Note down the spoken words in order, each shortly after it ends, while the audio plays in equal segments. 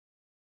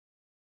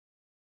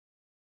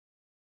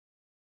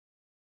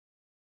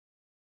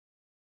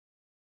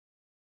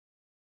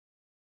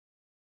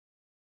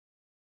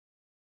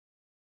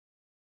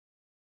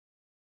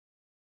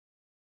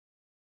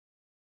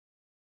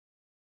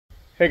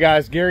Hey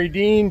guys, Garry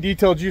Dean,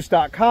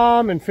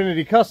 DetailJuice.com,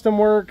 Infinity Custom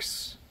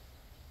Works,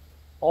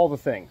 all the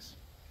things.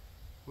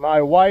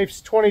 My wife's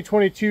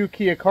 2022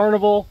 Kia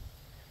Carnival.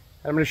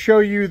 I'm going to show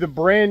you the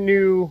brand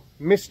new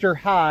Mr.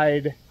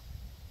 Hyde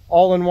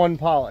all-in-one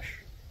polish.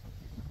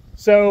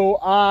 So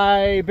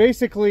my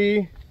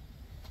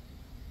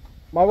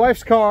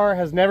wife's car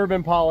has never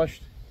been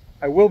polished.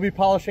 I will be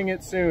polishing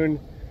it soon,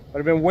 but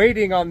I've been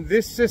waiting on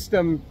this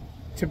system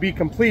to be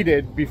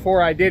completed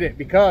before I did it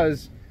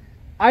because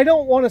I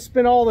don't want to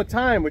spend all the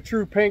time with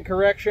true paint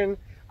correction.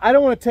 I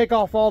don't want to take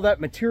off all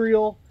that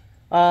material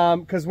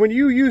because when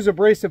you use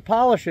abrasive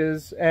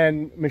polishes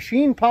and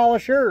machine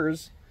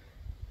polishers,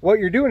 what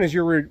you're doing is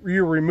you're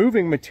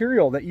removing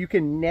material that you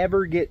can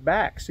never get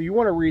back. So you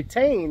want to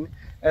retain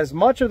as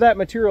much of that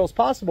material as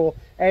possible.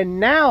 And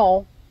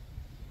now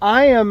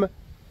I am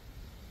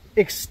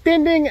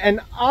extending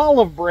an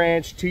olive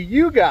branch to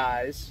you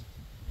guys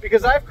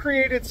because I've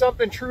created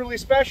something truly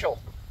special.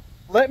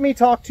 Let me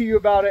talk to you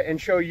about it and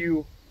show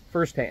you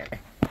firsthand.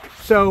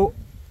 So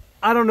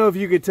I don't know if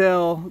you could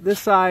tell, this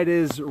side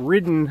is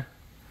ridden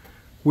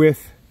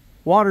with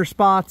water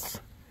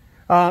spots.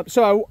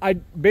 So I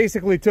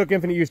basically took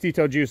Infinite Use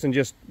Detail Juice and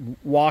just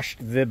washed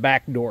the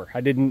back door.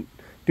 I didn't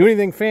do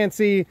anything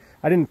fancy.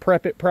 I didn't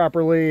prep it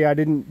properly. I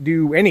didn't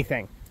do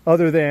anything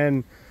other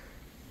than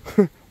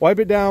wipe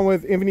it down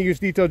with Infinite Use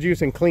Detail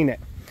Juice and clean it.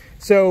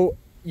 So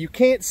you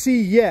can't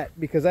see yet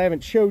because I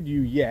haven't showed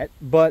you yet,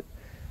 but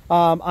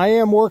I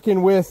am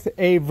working with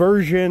a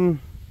version.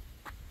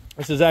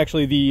 This is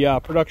actually the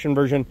production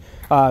version.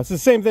 It's the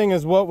same thing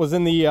as what was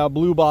in the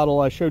blue bottle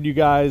I showed you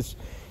guys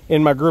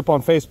in my group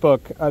on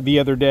Facebook the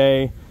other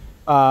day,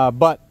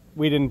 but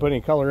we didn't put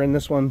any color in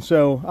this one.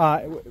 So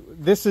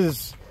it's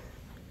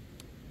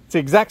the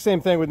exact same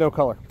thing with no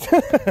color.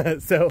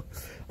 So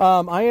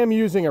I am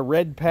using a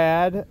red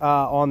pad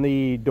on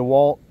the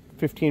DeWalt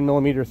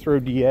 15mm throw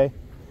DA.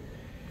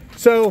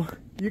 So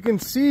you can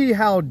see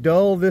how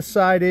dull this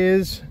side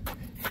is,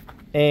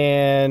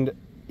 and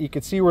you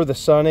can see where the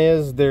sun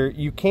is. There,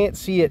 you can't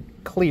see it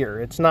clear.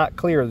 It's not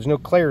clear. There's no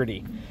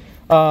clarity.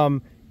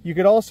 You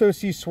could also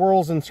see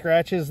swirls and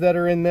scratches that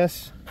are in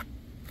this.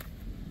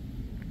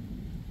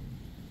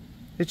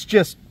 It's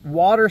just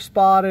water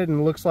spotted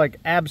and looks like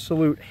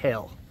absolute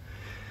hell.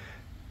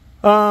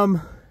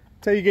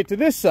 Till you get to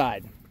this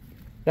side.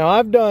 Now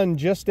I've done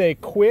just a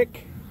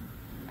quick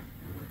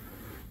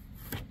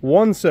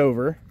once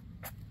over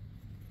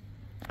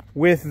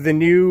with the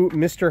new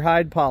Mr.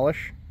 Hyde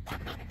polish,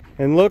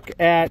 and look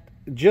at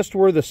just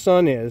where the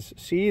sun is.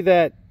 See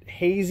that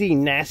hazy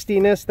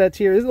nastiness that's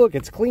here? Look,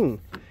 it's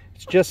clean.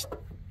 It's just,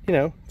 you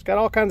know, it's got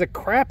all kinds of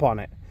crap on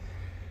it.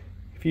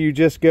 If you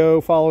just go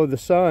follow the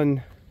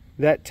sun,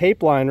 that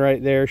tape line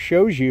right there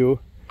shows you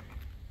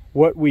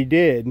what we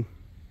did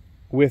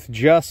with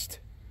just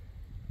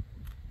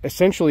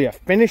essentially a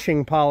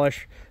finishing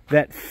polish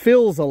that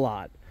fills a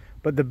lot.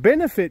 But the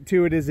benefit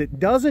to it is it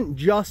doesn't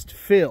just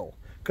fill,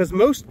 because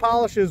most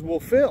polishes will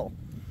fill,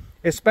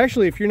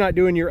 especially if you're not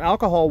doing your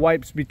alcohol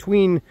wipes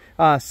between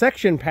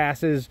section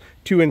passes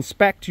to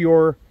inspect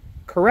your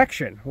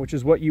correction, which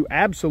is what you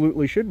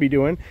absolutely should be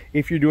doing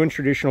if you're doing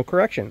traditional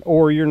correction,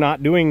 or you're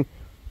not doing,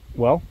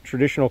 well,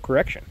 traditional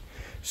correction.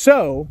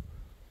 So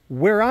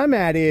where I'm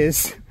at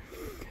is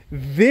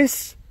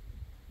this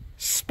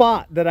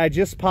spot that I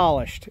just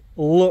polished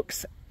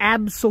looks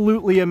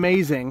absolutely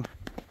amazing,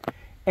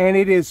 and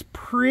it is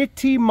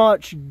pretty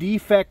much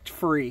defect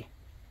free.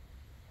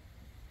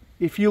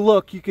 If you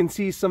look, you can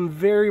see some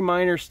very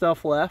minor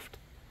stuff left,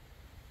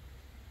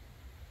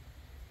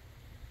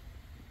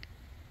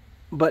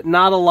 but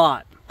not a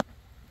lot.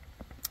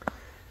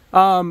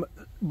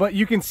 But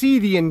you can see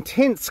the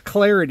intense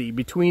clarity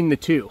between the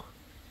two.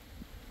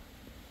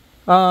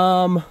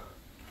 I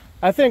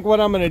think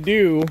what I'm going to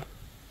do,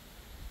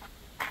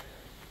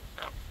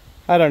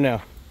 I don't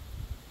know.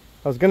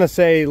 I was going to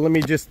say, let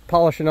me just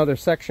polish another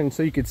section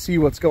so you could see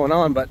what's going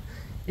on, but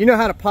you know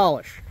how to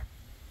polish.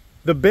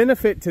 The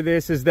benefit to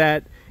this is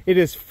that it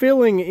is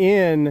filling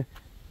in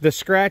the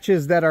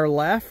scratches that are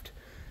left,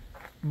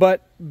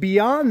 but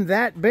beyond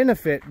that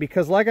benefit,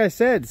 because like I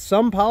said,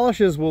 some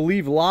polishes will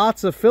leave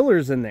lots of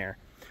fillers in there.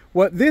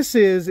 What this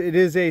is, it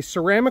is a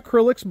ceramic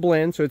acrylics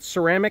blend, so it's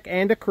ceramic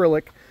and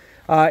acrylic.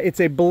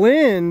 It's a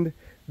blend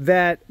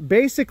that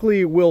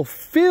basically will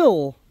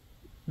fill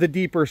the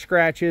deeper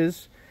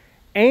scratches,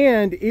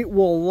 and it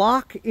will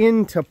lock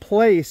into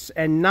place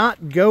and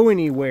not go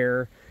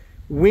anywhere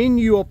when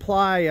you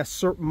apply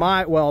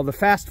the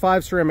Fast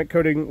 5 ceramic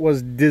coating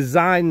was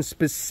designed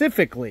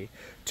specifically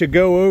to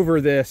go over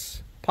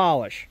this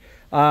polish.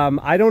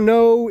 I don't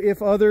know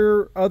if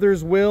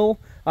others will.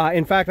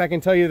 In fact, I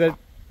can tell you that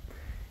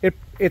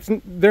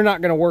they're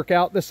not going to work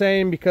out the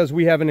same, because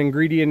we have an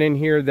ingredient in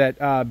here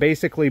that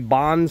basically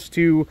bonds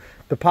to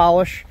the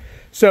polish.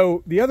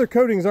 So the other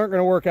coatings aren't going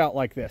to work out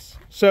like this.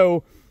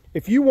 So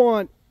if you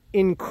want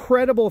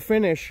incredible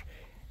finish,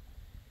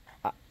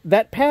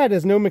 that pad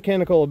has no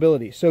mechanical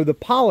ability, so the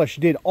polish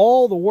did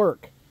all the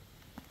work,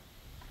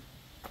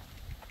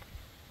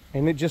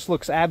 and it just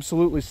looks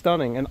absolutely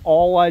stunning. And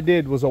all I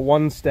did was a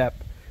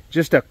one-step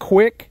Just a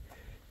quick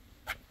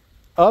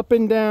up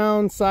and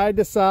down, side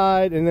to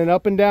side, and then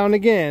up and down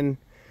again.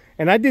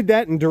 And I did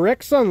that in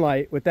direct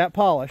sunlight with that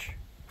polish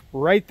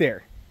right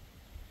there.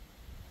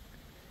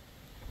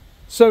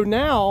 So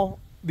now,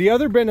 the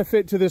other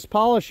benefit to this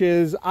polish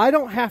is I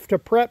don't have to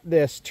prep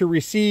this to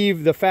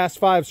receive the Fast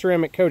 5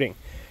 ceramic coating.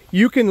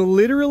 You can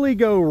literally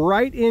go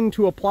right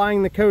into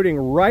applying the coating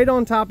right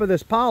on top of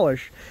this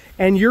polish,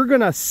 and you're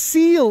gonna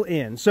seal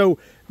in. So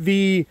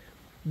the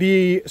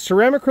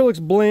ceramic acrylics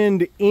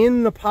blend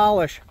in the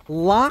polish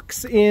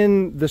locks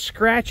in the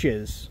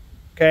scratches,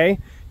 okay,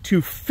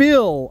 to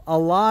fill a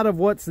lot of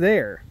what's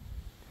there.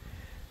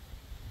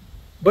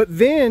 But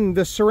then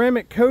the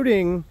ceramic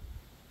coating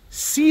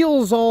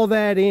seals all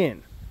that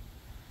in.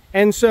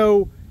 And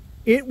so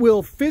it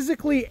will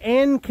physically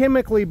and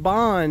chemically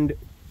bond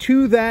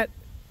to that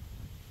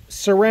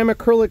ceramic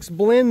acrylics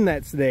blend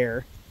that's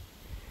there,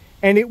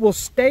 and it will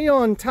stay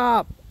on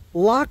top,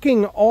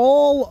 locking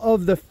all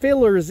of the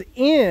fillers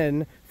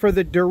in for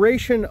the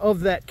duration of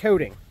that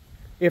coating,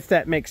 if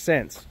that makes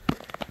sense.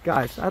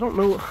 Guys, I don't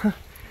know.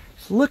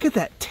 Look at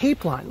that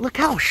tape line. Look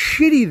how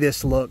shitty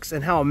this looks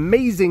and how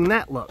amazing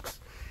that looks.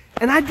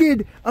 And I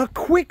did a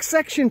quick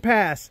section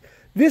pass.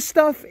 This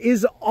stuff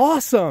is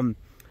awesome.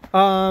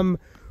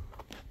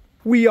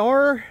 We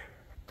are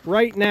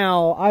right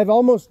now, I've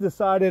almost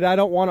decided I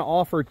don't want to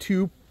offer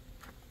two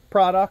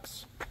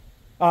products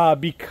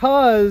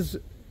because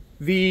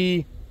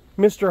the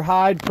Mr.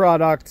 Hyde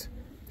product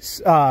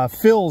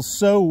fills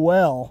so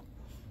well.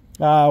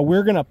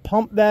 We're going to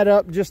pump that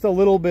up just a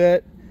little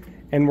bit,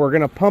 and we're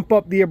going to pump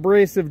up the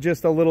abrasive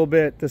just a little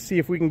bit to see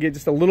if we can get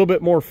just a little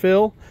bit more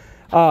fill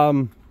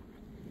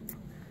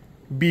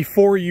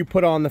before you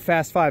put on the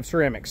Fast 5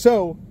 ceramic.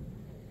 So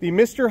the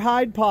Mr.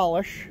 Hyde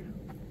polish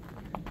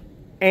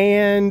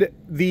and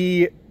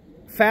the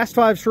Fast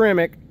 5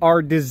 ceramic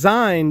are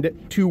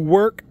designed to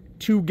work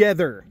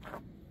together.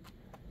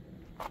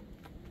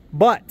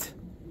 But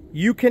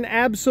you can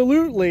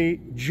absolutely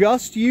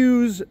just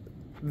use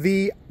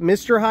the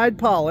Mr. Hyde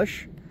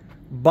polish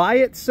by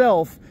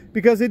itself,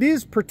 because it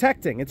is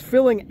protecting. It's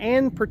filling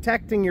and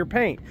protecting your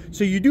paint.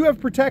 So you do have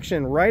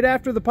protection right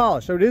after the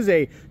polish. So it is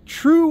a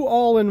true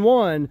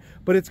all-in-one,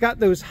 but it's got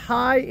those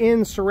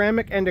high-end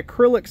ceramic and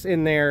acrylics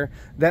in there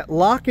that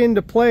lock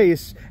into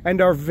place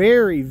and are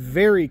very,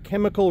 very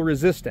chemical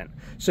resistant.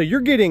 So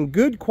you're getting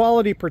good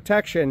quality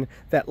protection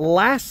that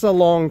lasts a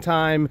long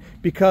time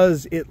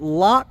because it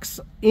locks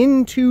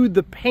into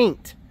the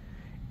paint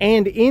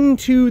and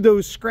into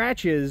those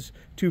scratches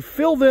to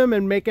fill them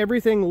and make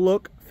everything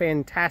look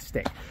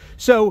fantastic.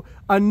 So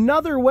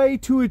another way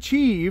to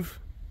achieve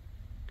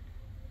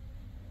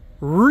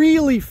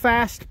really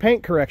fast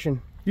paint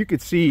correction, you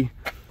could see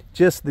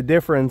just the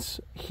difference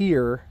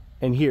here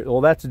and here. Well,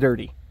 that's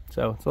dirty.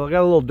 So I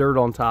got a little dirt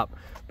on top,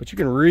 but you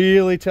can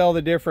really tell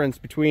the difference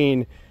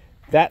between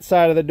that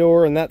side of the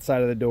door and that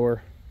side of the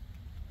door.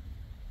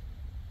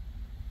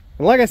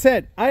 And like I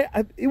said,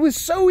 it was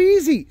so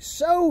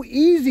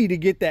easy to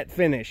get that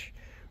finish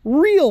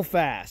real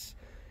fast.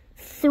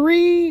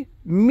 3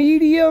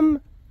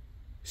 medium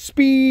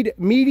speed,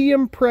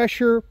 medium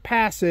pressure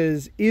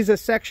passes is a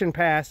section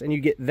pass, and you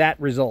get that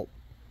result.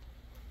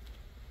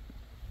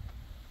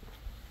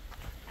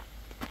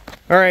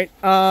 All right,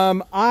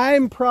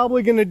 I'm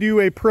probably going to do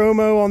a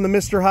promo on the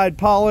Mr. Hyde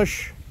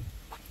polish.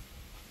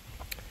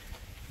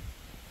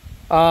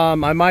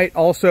 I might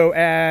also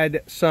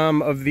add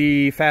some of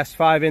the Fast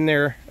 5 in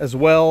there as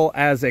well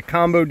as a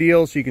combo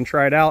deal so you can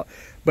try it out.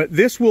 But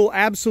this will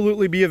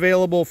absolutely be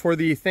available for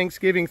the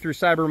Thanksgiving through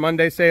Cyber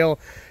Monday sale.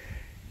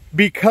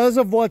 Because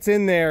of what's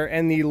in there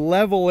and the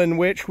level in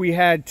which we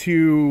had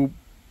to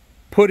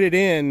put it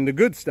in, the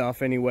good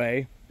stuff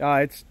anyway,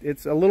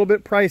 it's a little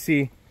bit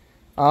pricey.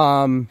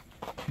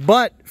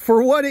 But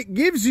for what it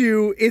gives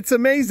you, it's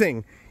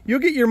amazing. You'll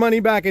get your money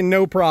back in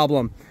no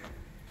problem.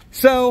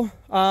 So,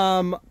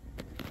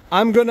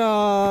 I'm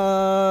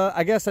gonna,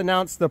 I guess,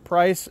 announce the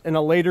price in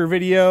a later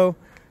video.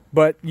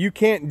 But you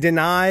can't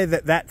deny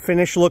that that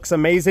finish looks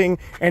amazing,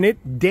 and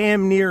it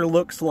damn near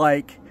looks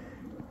like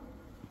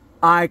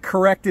I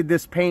corrected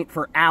this paint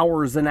for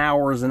hours and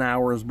hours and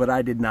hours, but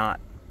I did not.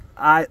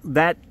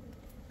 That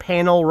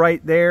panel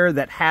right there,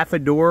 that half a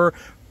door,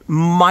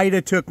 might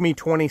have took me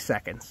 20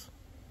 seconds.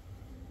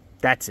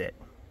 That's it.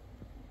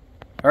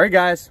 All right,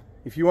 guys,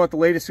 if you want the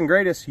latest and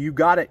greatest, you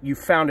got it. You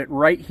found it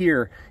right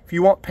here. If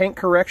you want paint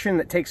correction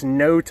that takes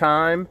no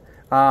time,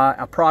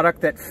 a product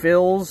that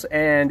fills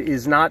and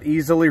is not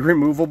easily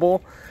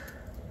removable,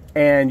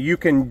 and you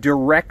can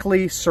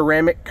directly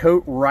ceramic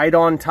coat right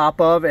on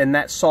top of, and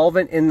that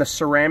solvent in the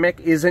ceramic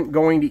isn't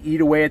going to eat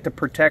away at the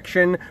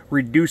protection,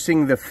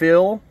 reducing the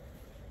fill,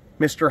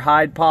 Mr.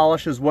 Hyde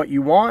polish is what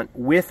you want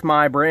with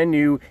my brand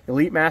new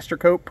Elite Master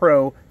Coat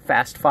Pro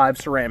Fast 5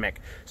 ceramic.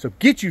 So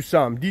get you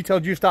some,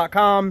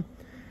 DetailJuice.com.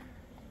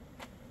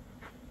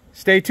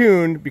 Stay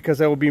tuned because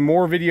there will be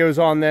more videos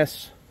on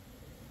this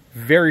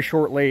very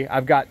shortly.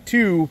 I've got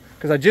 2,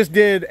 because I just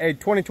did a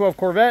 2012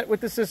 Corvette with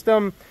the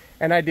system,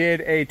 and I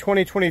did a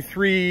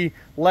 2023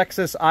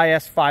 Lexus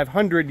IS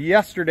 500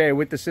 yesterday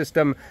with the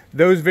system.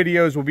 Those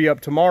videos will be up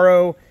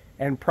tomorrow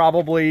and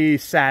probably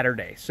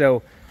Saturday.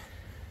 So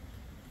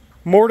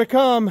more to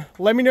come.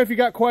 Let me know if you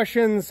got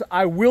questions.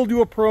 I will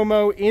do a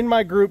promo in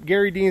my group,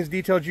 Garry Dean's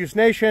Detail Juice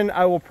Nation.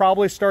 I will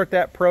probably start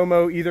that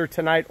promo either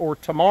tonight or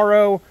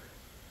tomorrow.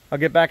 I'll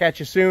get back at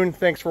you soon.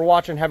 Thanks for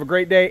watching. Have a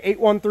great day.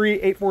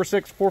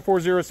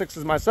 813-846-4406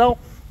 is my cell.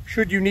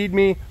 Should you need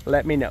me,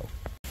 let me know.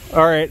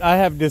 All right, I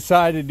have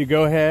decided to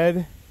go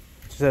ahead,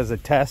 just as a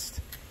test.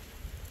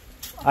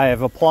 I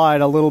have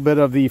applied a little bit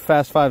of the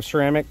Fast 5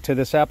 ceramic to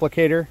this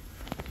applicator.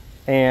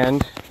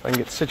 And if I can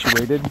get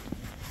situated,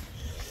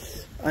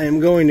 I am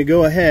going to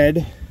go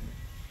ahead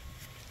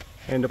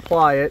and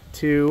apply it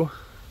to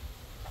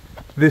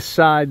this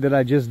side that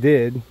I just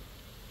did.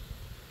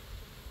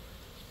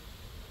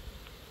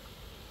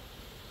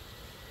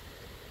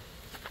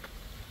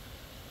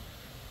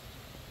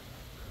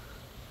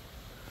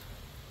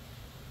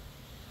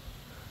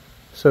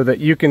 So that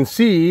you can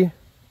see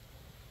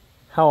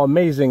how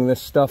amazing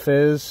this stuff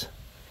is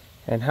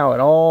and how it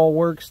all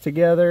works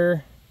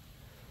together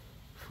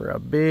for a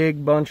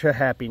big bunch of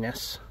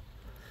happiness.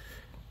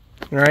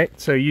 All right,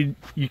 so you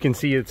can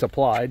see it's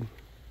applied,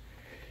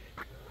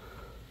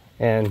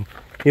 and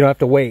you don't have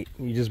to wait.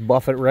 You just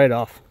buff it right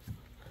off.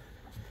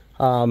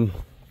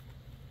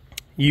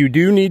 You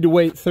do need to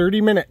wait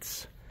 30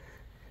 minutes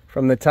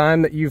from the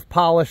time that you've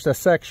polished a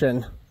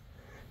section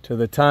to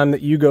the time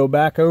that you go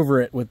back over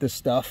it with this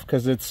stuff,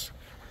 because it's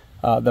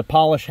the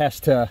polish has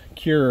to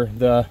cure.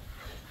 The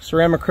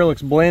ceramic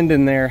acrylics blend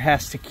in there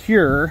has to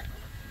cure.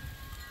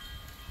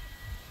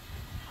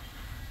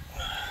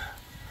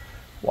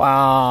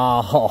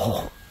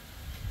 Wow,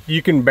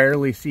 you can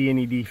barely see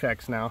any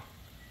defects now,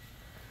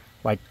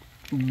 like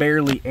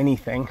barely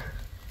anything.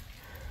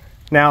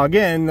 Now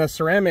again, the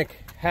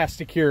ceramic has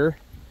to cure,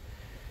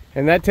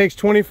 and that takes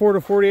 24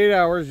 to 48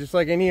 hours, just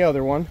like any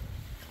other one.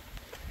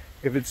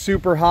 If it's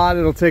super hot,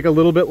 it'll take a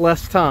little bit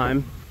less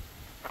time,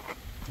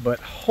 but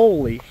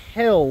holy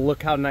hell,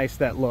 look how nice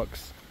that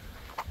looks.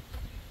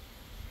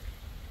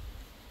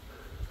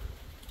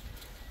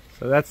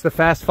 So that's the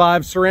Fast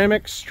 5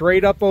 ceramic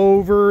straight up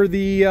over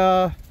the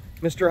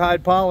Mr.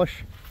 Hyde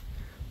polish.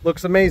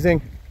 Looks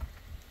amazing.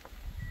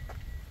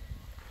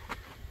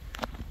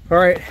 All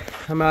right,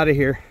 I'm out of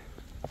here.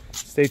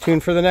 Stay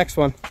tuned for the next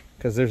one,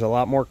 because there's a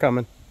lot more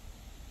coming.